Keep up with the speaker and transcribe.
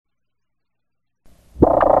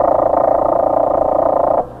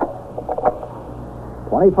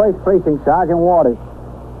21st Precinct, Sergeant Waters.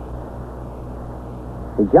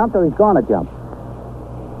 He jumped or he's going to jump?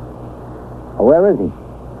 Where is he?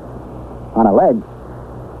 On a ledge.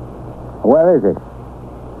 Where is it?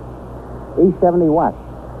 E70 what?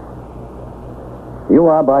 You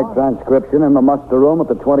are, by transcription, in the muster room at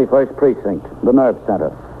the 21st Precinct, the nerve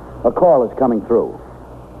center. A call is coming through.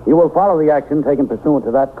 You will follow the action taken pursuant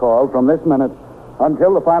to that call from this minute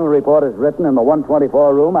until the final report is written in the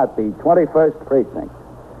 124 room at the 21st Precinct.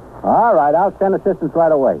 All right, I'll send assistance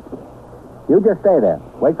right away. You just stay there.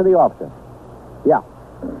 Wait for the officer. Yeah.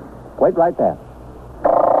 Wait right there.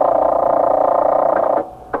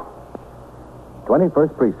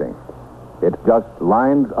 21st Precinct. It's just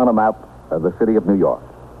lines on a map of the city of New York.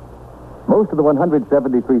 Most of the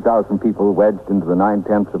 173,000 people wedged into the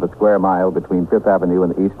 9/10 of a square mile between Fifth Avenue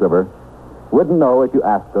and the East River wouldn't know if you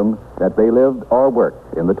asked them that they lived or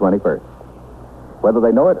worked in the 21st. Whether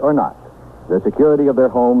they know it or not, the security of their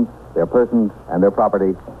homes, their persons, and their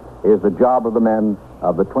property is the job of the men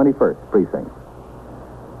of the 21st Precinct.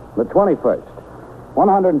 The 21st.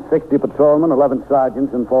 160 patrolmen, 11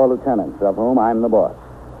 sergeants, and 4 lieutenants, of whom I'm the boss.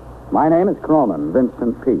 My name is Cronin,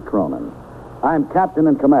 Vincent P. Cronin. I'm captain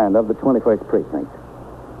in command of the 21st Precinct.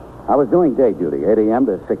 I was doing day duty, 8 a.m.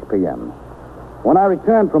 to 6 p.m. When I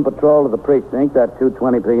returned from patrol to the precinct at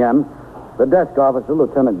 2:20 p.m., the desk officer,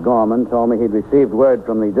 Lieutenant Gorman, told me he'd received word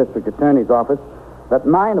from the district attorney's office that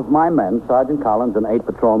 9 of my men, Sergeant Collins and 8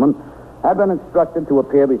 patrolmen, had been instructed to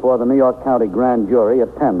appear before the New York County grand jury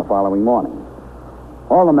at 10 the following morning.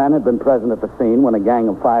 All the men had been present at the scene when a gang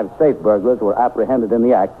of 5 safe burglars were apprehended in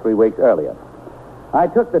the act 3 weeks earlier. I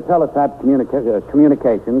took the teletype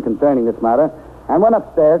communication concerning this matter and went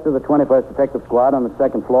upstairs to the 21st Detective Squad on the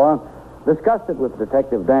 2nd floor, discussed it with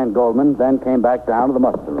Detective Dan Goldman, then came back down to the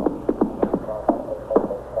muster room.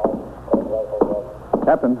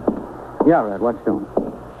 Captain, Yeah, Red, what's doing?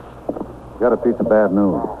 got a piece of bad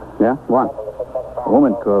news. Yeah? What? A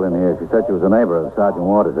woman called in here. She said she was a neighbor of Sergeant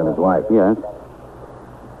Waters and his wife. Yes.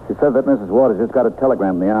 She said that Mrs. Waters just got a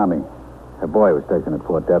telegram from the Army. Her boy was stationed at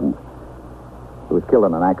Fort Devens. He was killed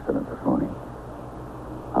in an accident this morning.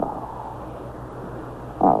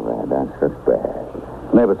 Oh, Red, that's just bad.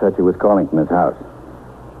 The neighbor said she was calling from his house.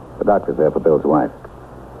 The doctor's there for Bill's wife.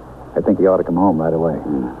 I think he ought to come home right away.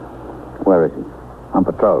 Where is he? On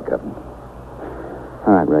patrol, Captain.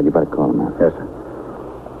 All right, Red, you better call him out. Yes, sir.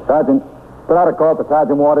 Sergeant, put out a call for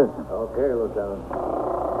Sergeant Waters. Okay, Lieutenant.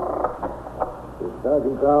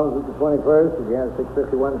 Sergeant Collins at the 21st. Again,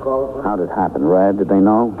 651 call. How'd it happen, Red? Did they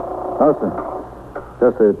know? No, sir.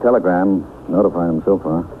 Just a telegram notifying him so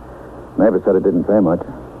far. Neighbor said it didn't say much.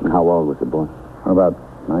 And how old was the boy? About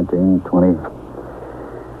 19, 20.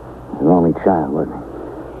 His only child, wasn't he?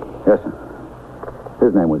 Yes, sir.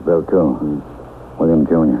 His name was Bill, too. William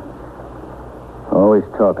Jr. Always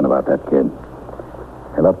talking about that kid.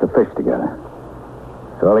 They loved to fish together.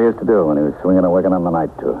 That's all he used to do when he was swinging and working on the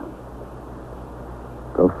night tour.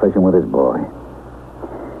 Go fishing with his boy.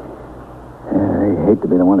 I hate to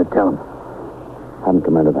be the one to tell him. Have him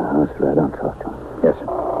come into the house, Red. I'll talk to him. Yes, sir.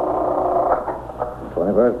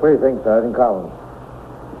 21st Precinct, Sergeant Collins.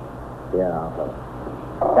 Yeah,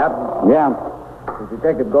 Captain, Yeah. this is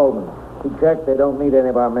Detective Goldman. He checked. They don't need any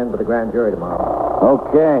of our men for the grand jury tomorrow.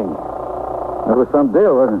 Okay. That was some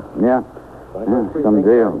deal, wasn't it? Yeah. 21st Yeah, Precinct, some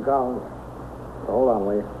deal. Sergeant Collins. So hold on,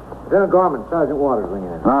 will you? Lieutenant Gorman, Sergeant Waters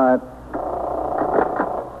ringing in. All right.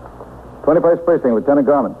 21st Precinct, Lieutenant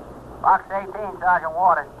Gorman. Box 18, Sergeant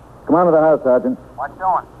Waters. Come on to the house, Sergeant. What's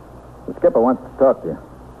doing? The skipper wants to talk to you.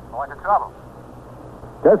 What's the trouble?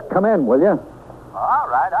 Just come in, will you? All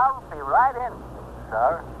right, I'll be right in,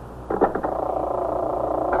 sir.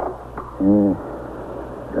 Yeah.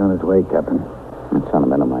 He's on his way, Captain. Send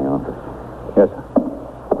him into my office. Yes, sir.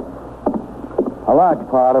 A large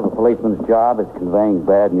part of a policeman's job is conveying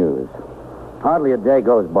bad news. Hardly a day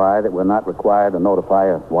goes by that we're not required to notify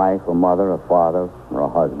a wife or mother or father or a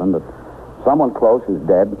husband of someone close who's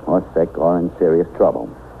dead or sick or in serious trouble.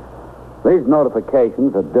 These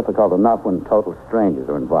notifications are difficult enough when total strangers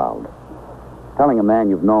are involved. Telling a man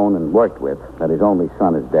you've known and worked with that his only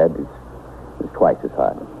son is dead is twice as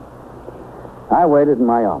hard. I waited in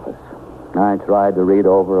my office. I tried to read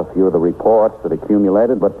over a few of the reports that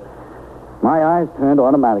accumulated, but my eyes turned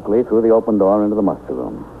automatically through the open door into the muster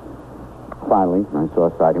room. Finally, I saw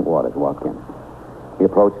Sergeant Waters walk in. He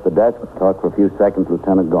approached the desk, talked for a few seconds with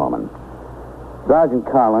Lieutenant Gorman. Sergeant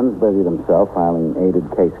Collins busied himself filing aided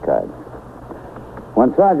case cards.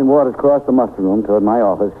 When Sergeant Waters crossed the muster room toward my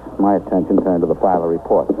office, my attention turned to the pile of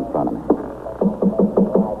reports in front of me.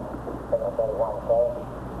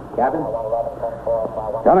 Captain?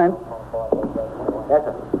 Come in. Yes,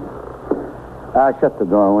 sir. Shut the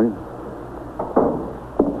door, will you?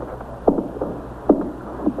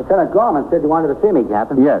 Lieutenant Gorman said you wanted to see me,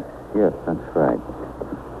 Captain. Yes, that's right.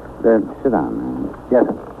 Sit down, man. Yes,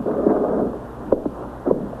 sir.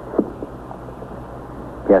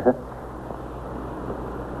 Yes, sir.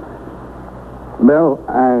 Bill,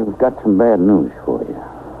 I've got some bad news for you.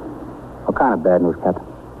 What kind of bad news, Captain?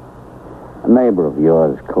 A neighbor of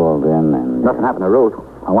yours called in and... Nothing happened to Ruth.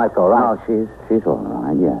 My wife's all right. No, she's all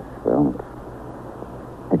right, yes, Bill.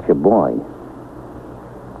 It's your boy.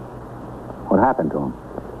 What happened to him?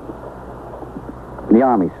 The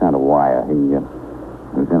Army sent a wire. He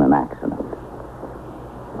was in an accident.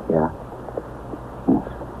 Yeah. Yes.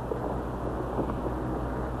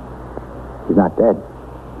 He's not dead.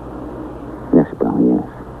 Yes, Bill, yes.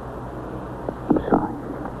 I'm sorry.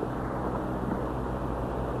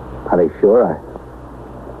 Are they sure?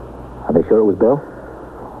 Are they sure it was Bill?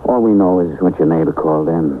 All we know is what your neighbor called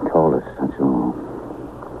in and told us, that's all.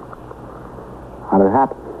 How did it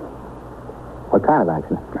happen? What kind of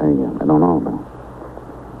accident? I don't know, Bill.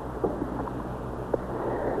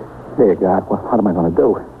 Dear God, what am I going to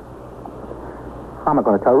do? How am I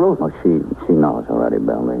going to tell Ruth? Oh, she knows already,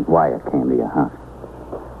 Bill. The wire came to your house.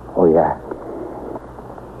 Oh, yeah.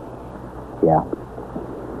 Yeah.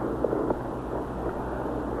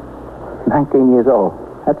 19 years old.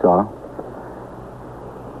 That's all.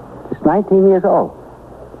 Just 19 years old.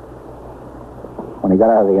 When he got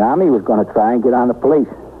out of the Army, he was going to try and get on the police.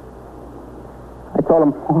 I told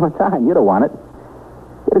him all the time, you don't want it.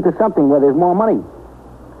 Get into something where there's more money.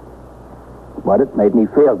 But it made me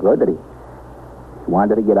feel good that he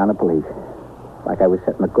wanted to get on the police. Like I was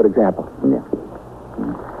setting a good example. Yeah.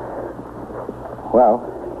 Well,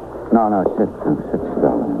 No, sit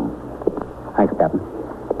still. thanks, Captain.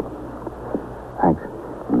 Thanks.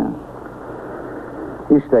 No.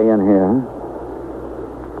 You stay in here, huh?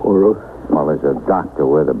 Poor Ruth. Well, there's a doctor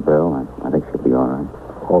with her, Bill. I think she'll be all right.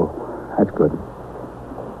 Oh, that's good.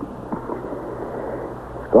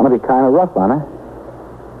 It's going to be kind of rough on her.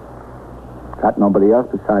 Got nobody else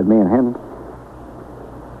besides me and him.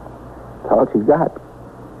 That's all she's got.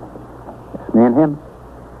 Just me and him.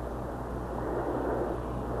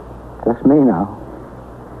 Just me now.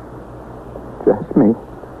 Just me.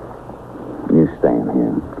 You stay in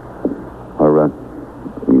here. Or,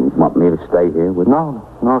 you want me to stay here with you?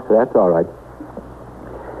 No, sir, that's all right.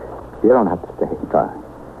 You don't have to stay. All right.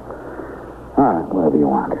 All right, whatever you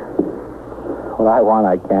want. What I want,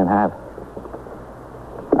 I can't have.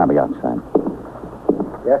 I'll be outside.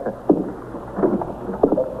 Yes, sir.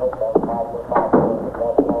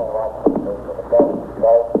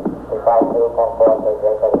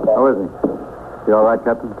 How is he? You all right,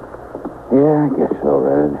 Captain? Yeah, I guess so,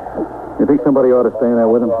 Red. You think somebody ought to stay in there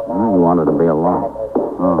with him? Well, he wanted to be alone.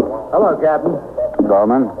 Oh. Hello, Captain.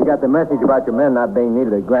 Gorman? You got the message about your men not being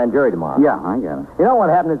needed at grand jury tomorrow. Yeah, I get it. You know what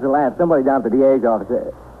happened at the lab? Somebody down at the DA's office.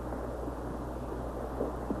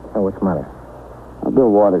 Oh, what's the matter? Well,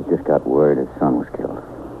 Bill Waters just got word his son was killed.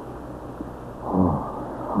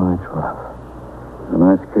 Oh, that's rough. A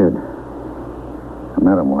nice kid. I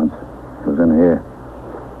met him once. He was in here.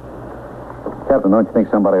 Captain, don't you think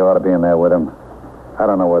somebody ought to be in there with him? I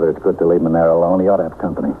don't know whether it's good to leave him in there alone. He ought to have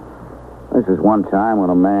company. This is one time when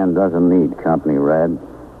a man doesn't need company, Red.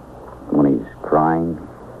 When he's crying.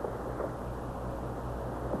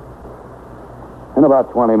 In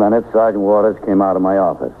about 20 minutes, Sergeant Waters came out of my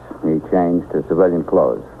office. He changed to civilian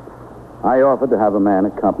clothes. I offered to have a man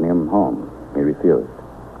accompany him home. He refused.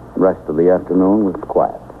 The rest of the afternoon was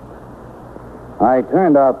quiet. I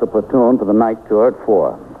turned out the platoon for the night tour at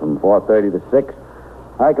 4. From 4:30 to 6,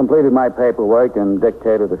 I completed my paperwork and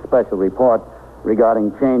dictated a special report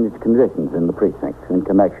regarding changed conditions in the precinct in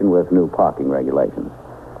connection with new parking regulations.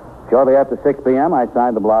 Shortly after 6 p.m., I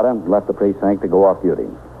signed the blotter and left the precinct to go off duty.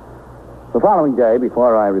 The following day,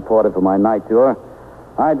 before I reported for my night tour,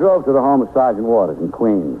 I drove to the home of Sergeant Waters in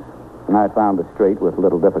Queens. And I found the street with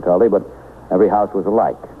little difficulty, but every house was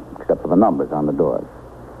alike, except for the numbers on the doors.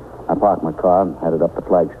 I parked my car and headed up the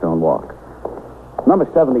Flagstone Walk. Number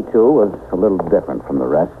 72 was a little different from the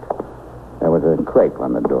rest. There was a crepe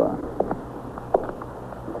on the door.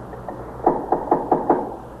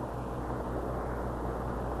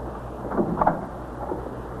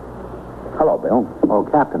 Hello, Bill. Oh,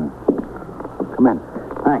 Captain. Come in.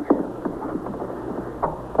 Thanks.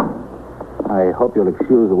 I hope you'll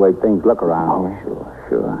excuse the way things look around here.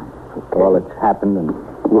 Sure. All that's happened and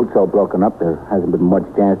Ruth's all broken up, there hasn't been much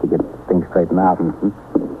chance to get things straightened out.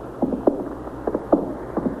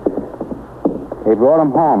 They brought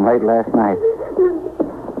him home late last night.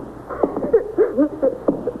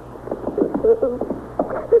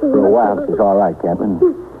 For a while, she's all right, Captain.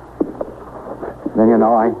 Then, you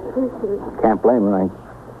know, I can't blame her. I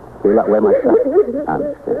feel that way myself. I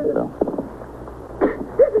understand, Bill.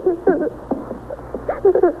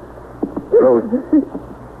 Rose,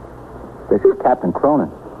 this is Captain Cronin.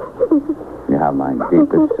 You have my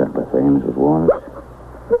deepest sympathy, Mrs. Waters.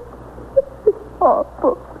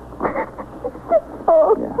 Awful.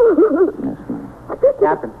 Yeah. Yes, ma'am.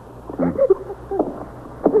 Captain.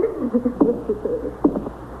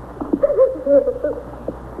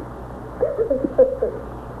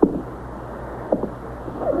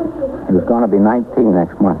 He was going to be 19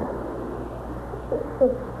 next month.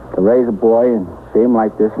 To raise a boy and see him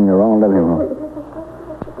like this in your own living room.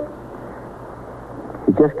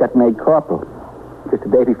 He just got made corporal just the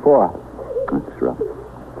day before. That's rough.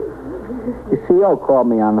 The CO called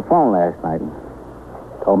me on the phone last night and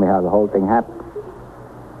told me how the whole thing happened.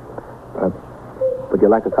 Would you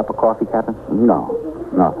like a cup of coffee, Captain? No.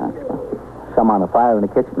 No, thanks, Bill. Some on the fire in the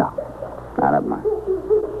kitchen? No. I don't mind.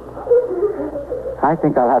 I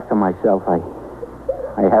think I'll have some myself. I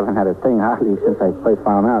haven't had a thing hardly since I first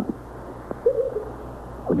found out.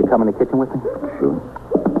 Would you come in the kitchen with me? Sure.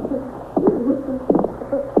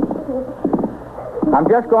 I'm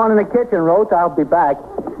just going in the kitchen, Rose. I'll be back.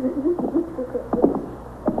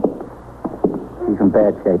 He's in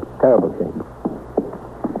bad shape. Terrible shape.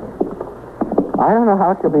 I don't know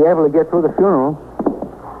how she'll be able to get through the funeral.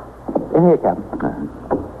 In here, Captain.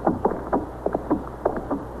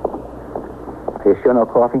 Are you sure no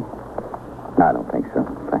coffee? No, I don't think so.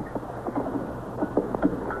 Thanks.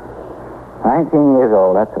 19 years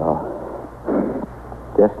old, that's all.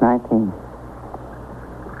 Just 19.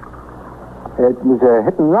 It was a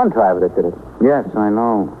hit-and-run driver that did it. Yes, I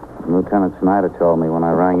know. Lieutenant Snyder told me when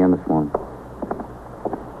I rang in this morning.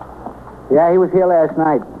 Yeah, he was here last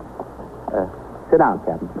night. Sit down,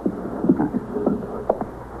 Captain.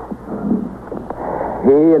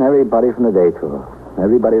 He and everybody from the day tour.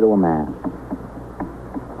 Everybody to a man.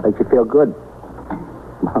 Makes you feel good.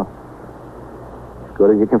 Well, as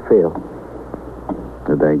good as you can feel.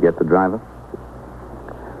 Did they get the driver?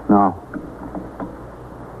 No.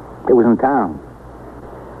 It was in town.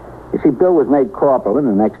 You see, Bill was made corporal, and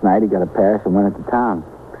the next night he got a pass and went into town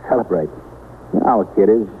to celebrate. You know how a kid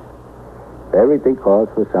is. Everything calls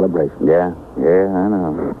for a celebration. Yeah, I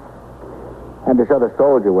know. Had this other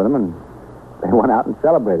soldier with him, and they went out and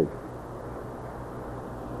celebrated.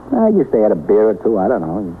 I guess they had a beer or two. I don't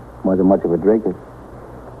know. He wasn't much of a drinker.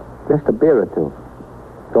 Just a beer or two.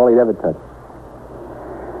 That's all he'd ever touched.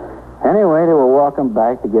 Anyway, they were walking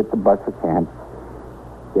back to get the bus for camp.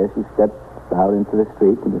 Guess he stepped out into the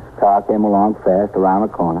street, and this car came along fast around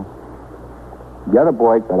the corner. The other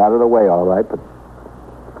boy got out of the way all right, but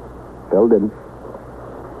Bill didn't.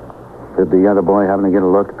 Did the other boy happen to get a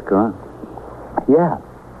look at the car? Yeah,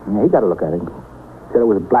 he got a look at it. Said it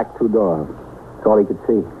was a black two-door. That's all he could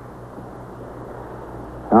see.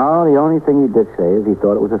 Oh, the only thing he did say is he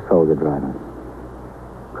thought it was a soldier driver.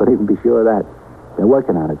 Couldn't even be sure of that. They're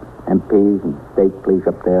working on it. MPs and state police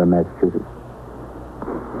up there in Massachusetts.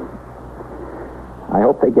 I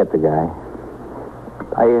hope they get the guy.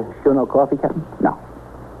 Are you sure no coffee, Captain? No.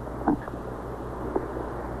 Thanks.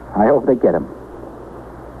 I hope they get him.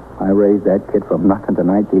 I raised that kid from nothing to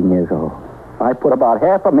 19 years old. I put about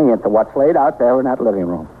half of me into what's laid out there in that living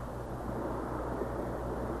room.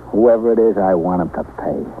 Whoever it is, I want him to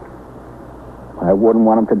pay. I wouldn't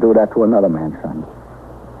want him to do that to another man's son.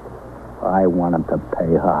 I want him to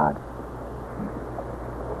pay hard.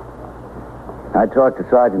 I talked to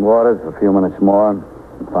Sergeant Waters for a few minutes more, and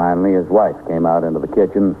finally his wife came out into the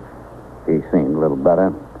kitchen. He seemed a little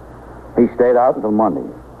better. He stayed out until Monday.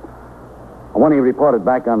 When he reported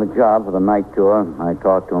back on the job for the night tour, I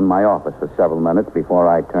talked to him in my office for several minutes before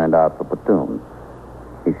I turned out for platoon.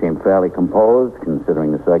 He seemed fairly composed,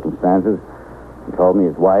 considering the circumstances, and told me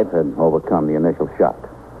his wife had overcome the initial shock.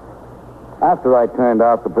 After I turned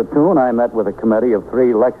out for platoon, I met with a committee of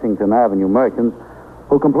 3 Lexington Avenue merchants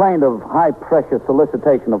who complained of high-pressure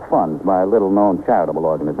solicitation of funds by little-known charitable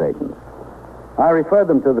organizations. I referred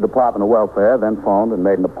them to the Department of Welfare, then phoned and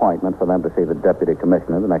made an appointment for them to see the deputy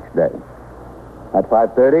commissioner the next day. At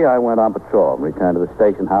 5:30, I went on patrol, returned to the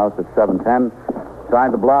station house at 7:10,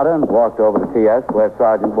 signed the blotter, and walked over to TS where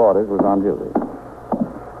Sergeant Waters was on duty.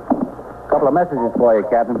 A couple of messages for you,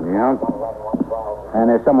 Captain. Yeah? And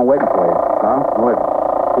there's someone waiting for you. Huh? What?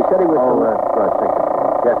 He said he was... Right, take it.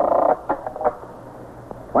 Yes, sir.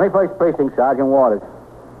 21st Precinct, Sergeant Waters.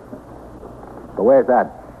 But where's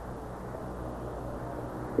that?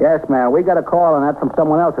 Yes, ma'am. We got a call on that from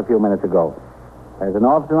someone else a few minutes ago. There's an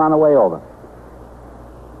officer on the way over.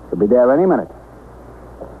 She'll be there any minute.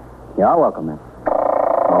 You're welcome, man.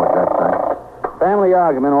 Oh, is that right? Family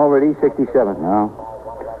argument over at E67. No.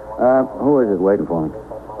 Who is it waiting for me?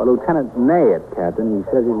 Well, Lieutenant Nayet, Captain. He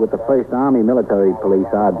says he's with the 1st Army Military Police,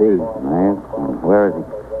 RD. Man, where is he?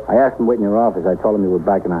 I asked him to wait in your office. I told him you were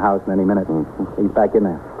back in the house in any minute. He's back in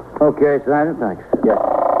there. Okay, Sergeant, thanks. Yes.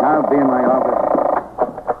 I'll be in my office.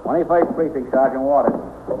 21st Precinct, Sergeant Waters.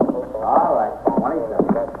 All right. 27.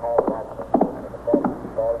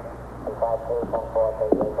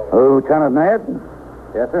 Lieutenant Nayet?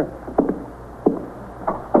 Yes, sir.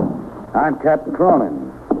 I'm Captain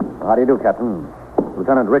Cronin. How do you do, Captain?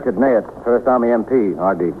 Lieutenant Richard Nayet, 1st Army MP,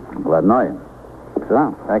 RD. Glad to know you. Sit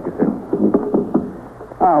down. Thank you, sir.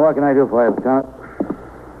 What can I do for you, Lieutenant?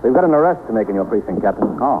 We've got an arrest to make in your precinct,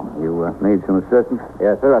 Captain. Oh, you need some assistance?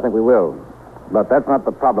 Yes, sir, I think we will. But that's not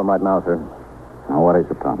the problem right now, sir. Now, what is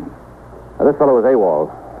the problem? This fellow is AWOL.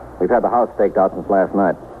 We've had the house staked out since last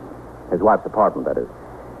night. His wife's apartment, that is.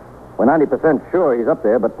 We're 90% sure he's up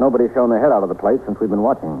there, but nobody's shown their head out of the place since we've been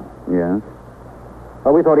watching. Yes?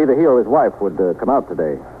 Well, we thought either he or his wife would come out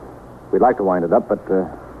today. We'd like to wind it up, but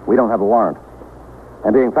we don't have a warrant.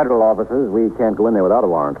 And being federal officers, we can't go in there without a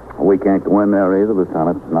warrant. We can't go in there either,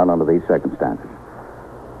 Lieutenant, not under these circumstances.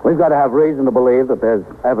 We've got to have reason to believe that there's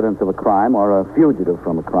evidence of a crime or a fugitive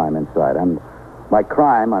from a crime inside. And by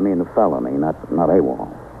crime, I mean a felony, not AWOL.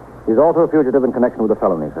 He's also a fugitive in connection with a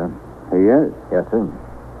felony, sir. He is? Yes, sir.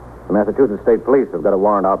 The Massachusetts State Police have got a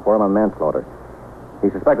warrant out for him on manslaughter.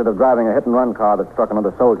 He's suspected of driving a hit-and-run car that struck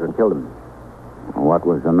another soldier and killed him. What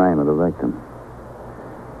was the name of the victim?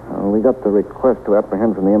 We got the request to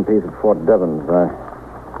apprehend from the MPs at Fort Devens.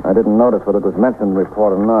 I didn't notice whether it was mentioned in the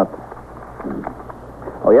report or not.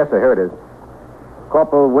 Oh, yes, sir, here it is.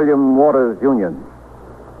 Corporal William Waters, Jr.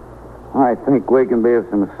 I think we can be of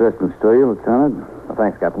some assistance to you, Lieutenant. Well,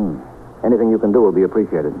 thanks, Captain. Anything you can do will be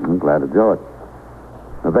appreciated. I'm glad to do it.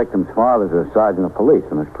 The victim's father's a sergeant of police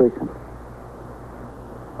in this precinct.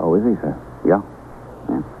 Oh, is he, sir? Yeah.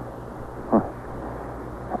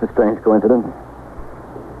 That's a strange coincidence.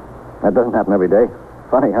 That doesn't happen every day.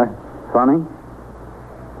 Funny, huh? Funny?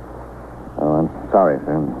 Oh, I'm sorry,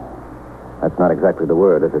 sir. That's not exactly the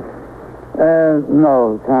word, is it?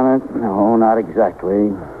 No, Lieutenant. No, not exactly.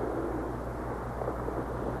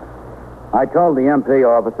 I told the MP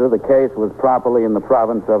officer the case was properly in the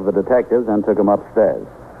province of the detectives and took him upstairs.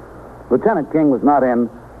 Lieutenant King was not in,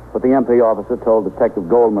 but the MP officer told Detective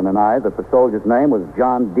Goldman and I that the soldier's name was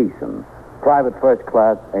John Deason, private first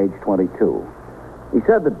class, age 22. He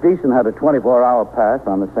said that Deason had a 24-hour pass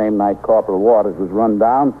on the same night Corporal Waters was run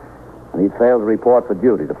down, and he'd failed to report for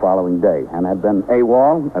duty the following day and had been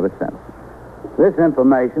AWOL ever since. This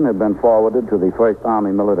information had been forwarded to the 1st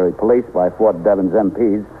Army Military Police by Fort Devens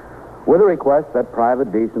MPs with a request that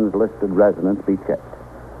Private Deason's listed residence be checked.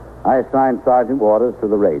 I assigned Sergeant Waters to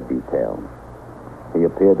the raid detail. He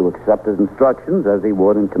appeared to accept his instructions as he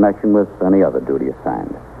would in connection with any other duty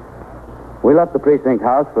assigned. We left the precinct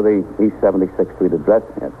house for the East 76th Street address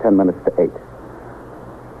at 10 minutes to 8.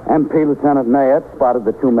 MP Lieutenant Nayet spotted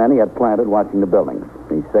the two men he had planted watching the buildings.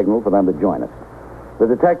 He signaled for them to join us. The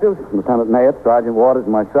detectives, Lieutenant Nayet, Sergeant Waters,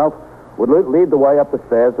 and myself, would lead the way up the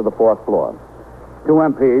stairs to the 4th floor. Two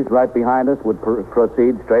MPs right behind us would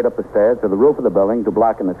proceed straight up the stairs to the roof of the building to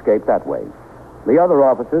block an escape that way. The other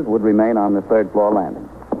officers would remain on the 3rd floor landing.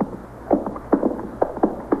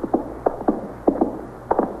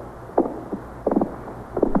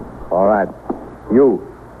 All right. You.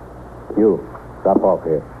 Stop off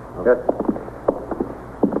here. Yes.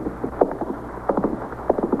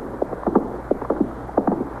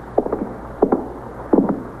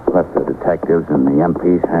 Let the detectives and the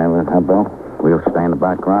MPs handle it, huh, Bill? We'll stay in the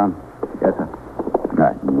background. Yes, sir.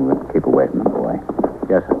 Right, we'll keep away from the boy.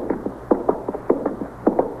 Yes, sir.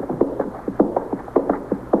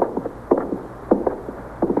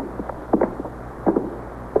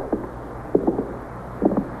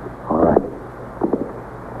 All right.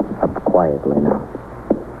 Up quietly now.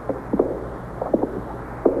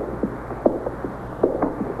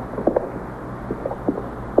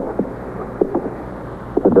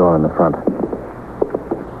 The door in the front.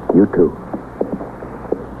 You two.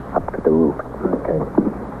 Up to the roof. Okay.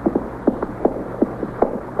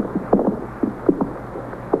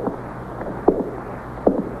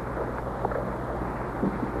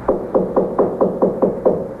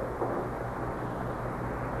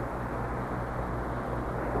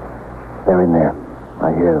 They're in there.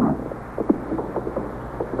 I hear them.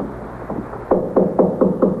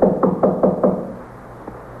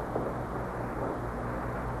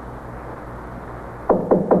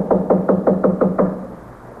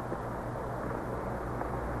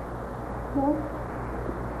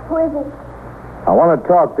 Who is it? I want to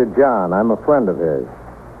talk to John. I'm a friend of his.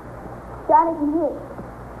 Johnny's in here.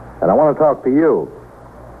 And I want to talk to you.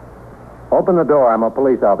 Open the door. I'm a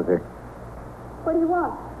police officer. What do you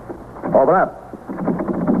want? Open up.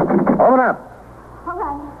 Open up. All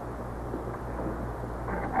right.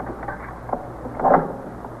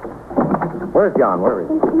 Where's John? Where is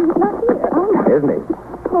he? He's not here. Oh, no. Isn't he?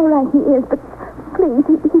 All right, he is, but please,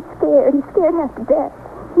 he's scared. He's scared half to death.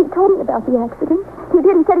 He told me about the accident. He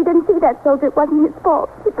said he didn't see that soldier. It wasn't his fault.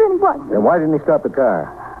 It really wasn't. Then why didn't he stop the car?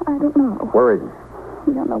 I don't know. Where is he?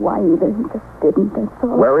 We don't know why either. He just didn't, that's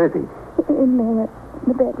all. Where is he? In there, in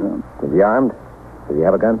the bedroom. Is he armed? Does he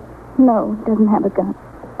have a gun? No, he doesn't have a gun.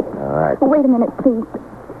 All right. Oh, wait a minute, please.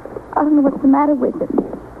 I don't know what's the matter with him.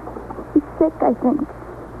 He's sick, I think.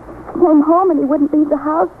 He came home and he wouldn't leave the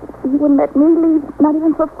house. He wouldn't let me leave, not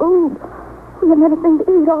even for food. He hadn't anything to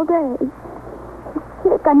eat all day. He's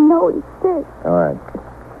sick. I know he's sick. All right.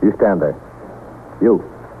 You stand there. You.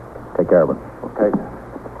 Take care of him. Okay.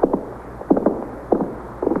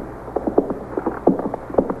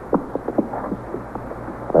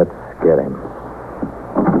 Let's get him.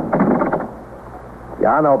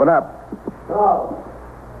 John, open up. No.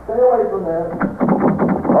 Stay away from there.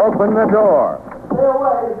 Open the door. Stay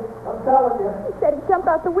away. I'm telling you. He said he'd jump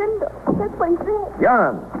out the window. That's what he said.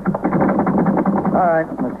 John. All right,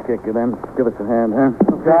 let's kick it in. Give us a hand, huh?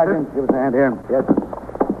 Sergeant, give us a hand here. Yes.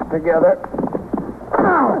 Together.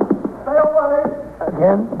 Stay away.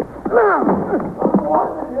 Again.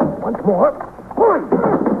 Once more.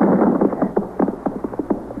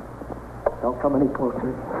 Don't come any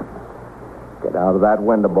closer. Get out of that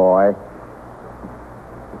window, boy.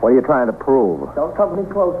 What are you trying to prove? Don't come any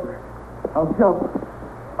closer. I'll jump.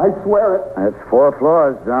 I swear it. That's 4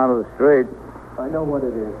 floors down to the street. I know what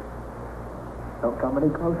it is. Don't come any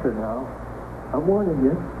closer now. I'm warning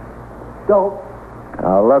you. Don't.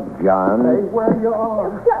 Now, look, John. Stay where you are.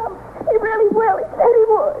 Jump. He really will. He said he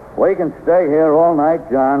would. We can stay here all night,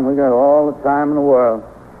 John. We got all the time in the world.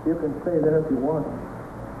 You can stay there if you want.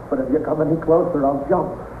 But if you come any closer, I'll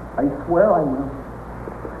jump. I swear I will.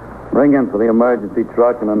 Ring in for the emergency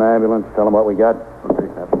truck and an ambulance. Tell them what we got.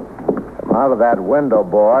 Come out of that window,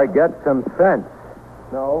 boy. Get some sense.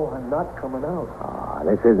 No, I'm not coming out. Ah,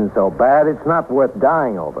 this isn't so bad. It's not worth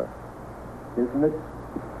dying over. Isn't it?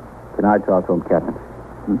 Can I talk to him, Captain?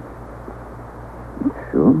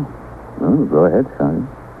 Sure. Well, go ahead, son.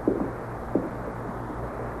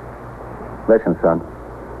 Listen, son.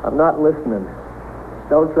 I'm not listening.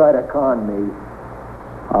 Don't try to con me.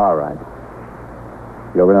 All right.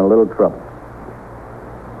 You're in a little trouble.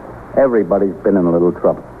 Everybody's been in a little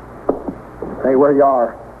trouble. Stay where you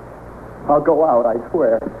are. I'll go out, I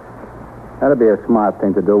swear. That'd be a smart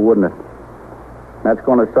thing to do, wouldn't it? That's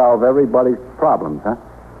going to solve everybody's problems, huh?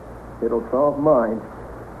 It'll solve mine.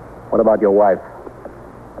 What about your wife?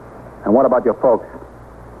 And what about your folks?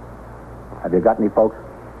 Have you got any folks?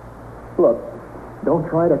 Look, don't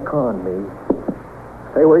try to con me.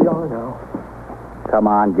 Stay where you are now. Come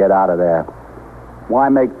on, get out of there. Why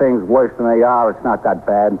make things worse than they are? It's not that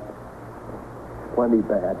bad. Plenty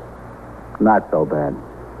bad. Not so bad.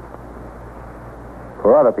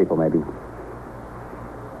 For other people, maybe.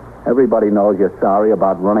 Everybody knows you're sorry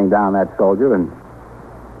about running down that soldier, and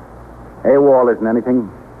AWOL isn't anything.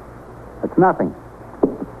 It's nothing.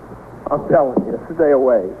 I'm telling you, stay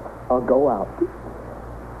away. I'll go out.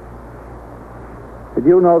 Did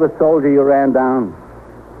you know the soldier you ran down?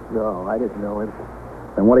 No, I didn't know him.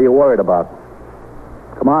 Then what are you worried about?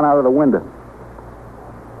 Come on out of the window.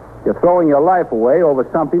 You're throwing your life away over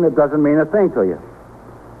something that doesn't mean a thing to you.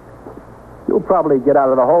 You'll probably get out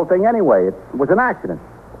of the whole thing anyway. It was an accident.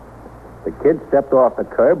 The kid stepped off the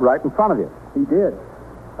curb right in front of you. He did.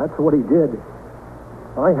 That's what he did.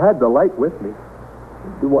 I had the light with me.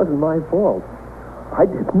 It wasn't my fault. I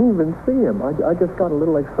didn't even see him. I just got a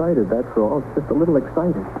little excited, that's all. Just a little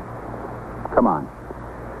excited. Come on.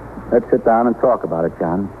 Let's sit down and talk about it,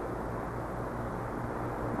 John.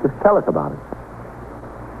 Just tell us about it.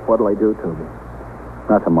 What'll I do to me?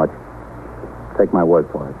 Not so much. Take my word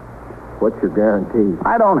for it. What's your guarantee?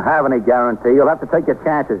 I don't have any guarantee. You'll have to take your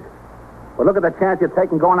chances. But look at the chance you're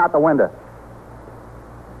taking going out the window.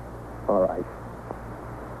 All right.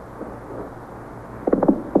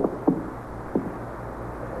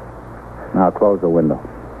 Now close the window.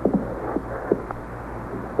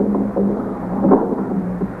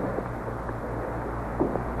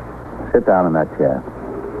 Sit down in that chair.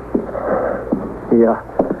 Yeah.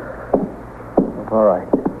 All right.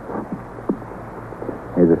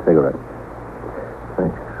 Here's a cigarette.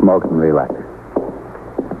 Thanks. Smoke and relax.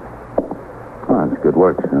 Oh, that's good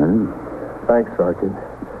work, son. Thanks, Sergeant.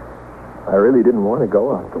 I really didn't want to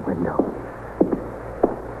go out the window.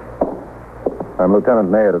 I'm Lieutenant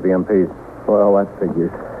Mayer of the MPs. Well, that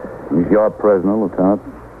figures. He's your prisoner, Lieutenant.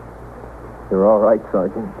 You're all right,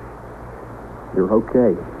 Sergeant. You're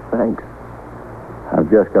okay. Thanks. I've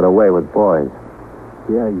just got away with boys.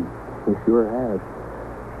 Yeah, you sure have.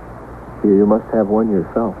 You must have one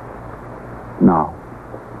yourself. No.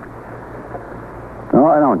 No,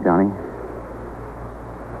 I don't, Johnny.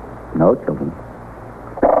 No children.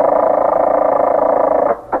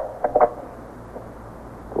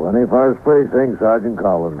 21st Precinct, Sergeant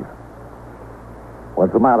Collins.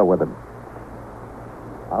 What's the matter with him?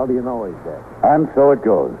 How do you know he's dead? And so it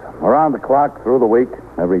goes. Around the clock, through the week,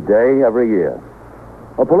 every day, every year.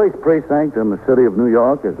 A police precinct in the city of New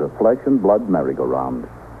York is a flesh and blood merry-go-round.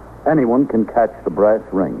 Anyone can catch the brass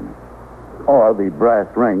ring. Or the brass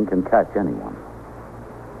ring can catch anyone.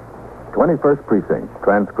 21st Precinct,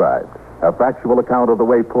 transcribed. A factual account of the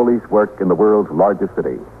way police work in the world's largest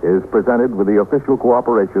city is presented with the official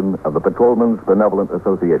cooperation of the Patrolmen's Benevolent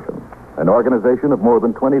Association, an organization of more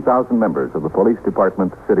than 20,000 members of the Police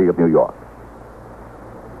Department, City of New York.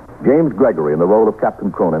 James Gregory in the role of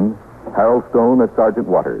Captain Cronin, Harold Stone as Sergeant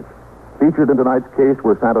Waters. Featured in tonight's case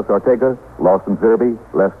were Santos Ortega, Lawson Zerby,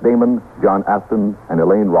 Les Damon, John Aston, and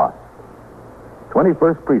Elaine Ross.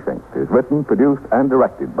 21st Precinct is written, produced, and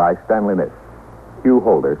directed by Stanley Niss. Hugh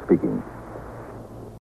Holder speaking.